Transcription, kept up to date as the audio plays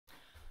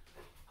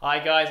Hi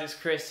guys, it's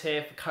Chris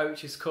here for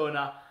Coach's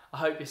Corner. I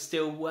hope you're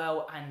still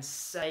well and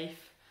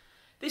safe.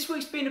 This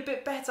week's been a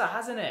bit better,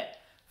 hasn't it?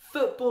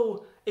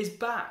 Football is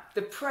back.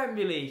 The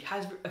Premier League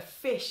has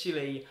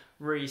officially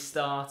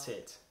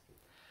restarted.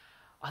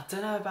 I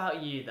don't know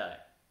about you though.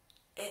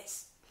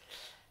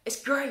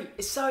 It's great,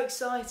 it's so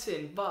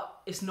exciting, but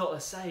it's not the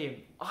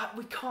same.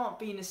 We can't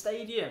be in the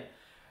stadium.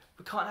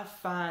 We can't have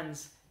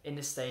fans in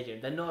the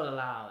stadium. They're not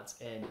allowed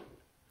in.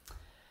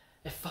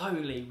 If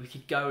only we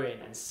could go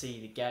in and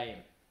see the game.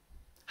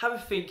 Have a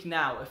think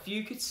now, if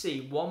you could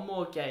see one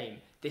more game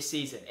this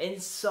season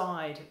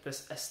inside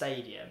a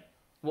stadium,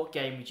 what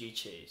game would you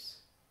choose?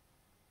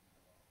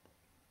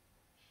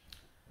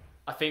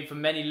 I think for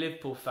many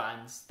Liverpool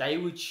fans, they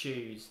would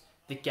choose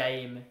the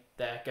game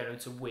they're going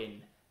to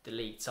win the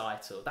league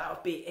title. That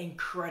would be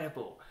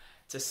incredible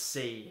to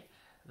see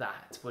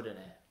that, wouldn't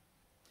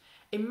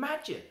it?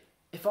 Imagine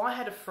if I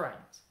had a friend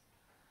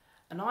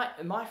and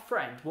my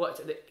friend worked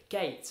at the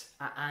gate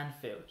at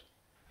Anfield,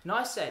 and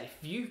I said,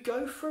 if you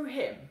go through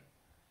him,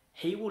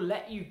 he will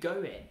let you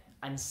go in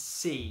and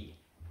see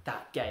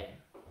that game.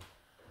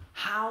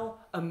 How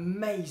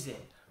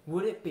amazing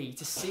would it be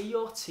to see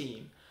your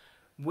team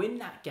win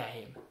that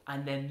game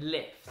and then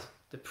lift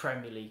the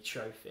Premier League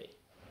trophy?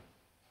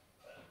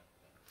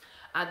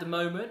 At the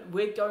moment,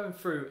 we're going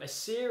through a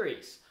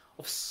series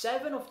of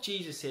 7 of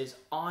Jesus's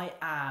I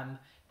am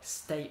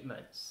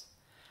statements.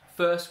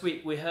 First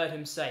week, we heard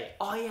him say,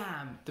 I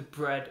am the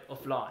bread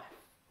of life.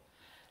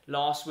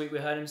 Last week we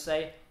heard him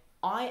say,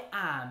 I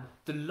am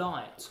the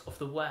light of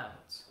the world.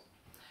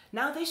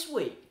 Now this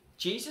week,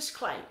 Jesus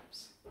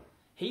claims,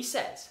 he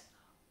says,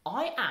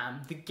 I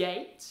am the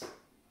gate.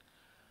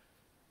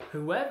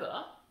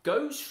 Whoever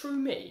goes through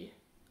me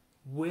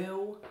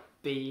will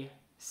be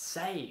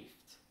saved.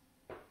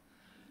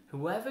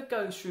 Whoever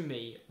goes through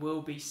me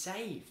will be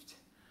saved.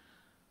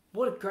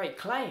 What a great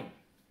claim.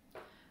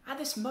 At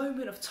this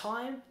moment of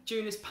time,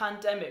 during this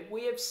pandemic,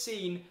 we have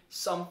seen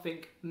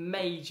something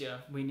major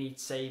we need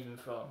saving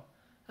from,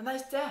 and that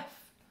is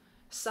death.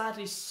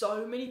 Sadly,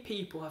 so many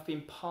people have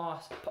been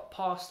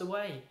passed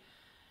away,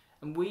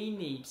 and we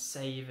need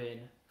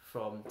saving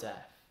from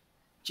death.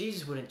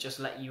 Jesus wouldn't just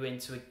let you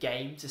into a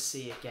game to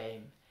see a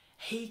game.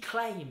 He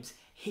claims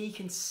he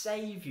can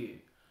save you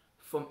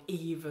from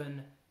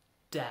even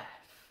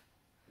death.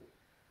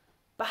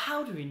 But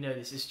how do we know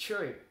this is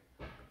true?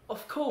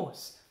 Of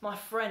course, my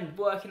friend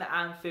working at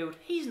Anfield,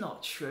 he's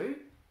not true.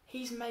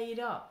 He's made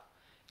up.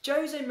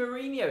 Jose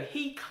Mourinho,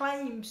 he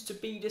claims to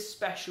be the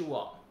special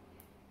one.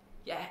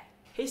 Yeah,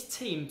 his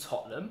team,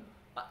 Tottenham,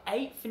 are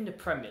 8th in the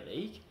Premier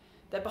League.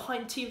 They're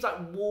behind teams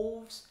like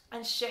Wolves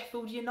and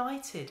Sheffield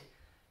United.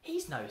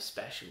 He's no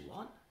special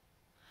one.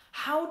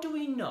 How do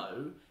we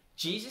know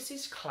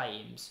Jesus'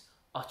 claims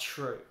are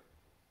true?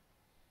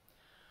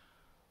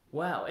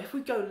 Well, if we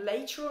go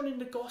later on in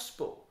the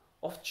Gospel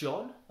of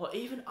John, or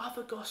even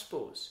other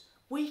Gospels,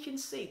 we can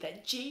see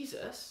that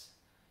Jesus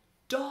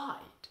died.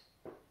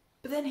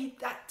 But then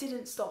that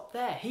didn't stop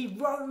there. He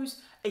rose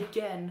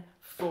again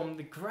from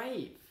the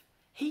grave.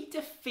 He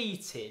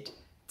defeated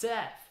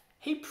death.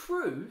 He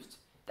proved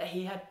that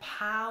he had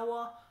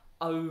power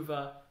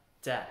over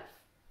death.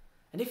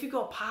 And if you've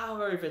got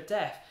power over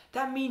death,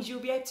 that means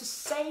you'll be able to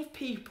save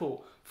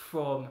people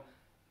from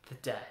the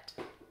dead.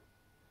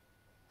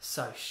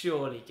 So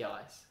surely,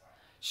 guys,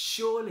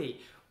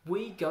 surely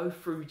we go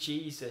through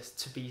Jesus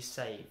to be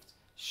saved.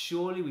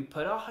 Surely we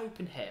put our hope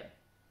in him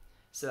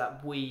so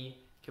that we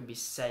can be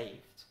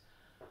saved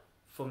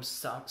from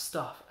some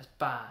stuff as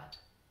bad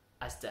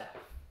as death.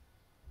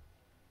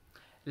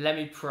 Let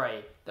me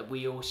pray that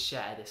we all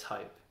share this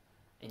hope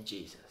in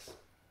Jesus.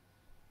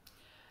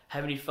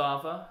 Heavenly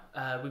Father,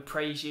 we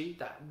praise you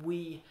that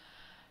we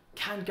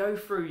can go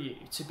through you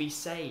to be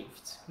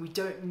saved. We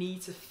don't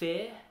need to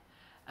fear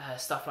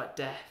stuff like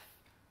death.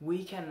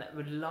 We can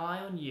rely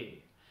on you,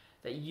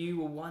 that you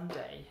will one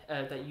day,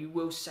 that you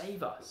will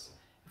save us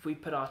if we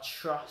put our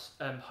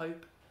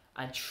hope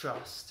and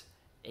trust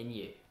in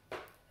you.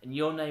 In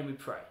your name we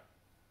pray.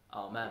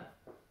 Amen.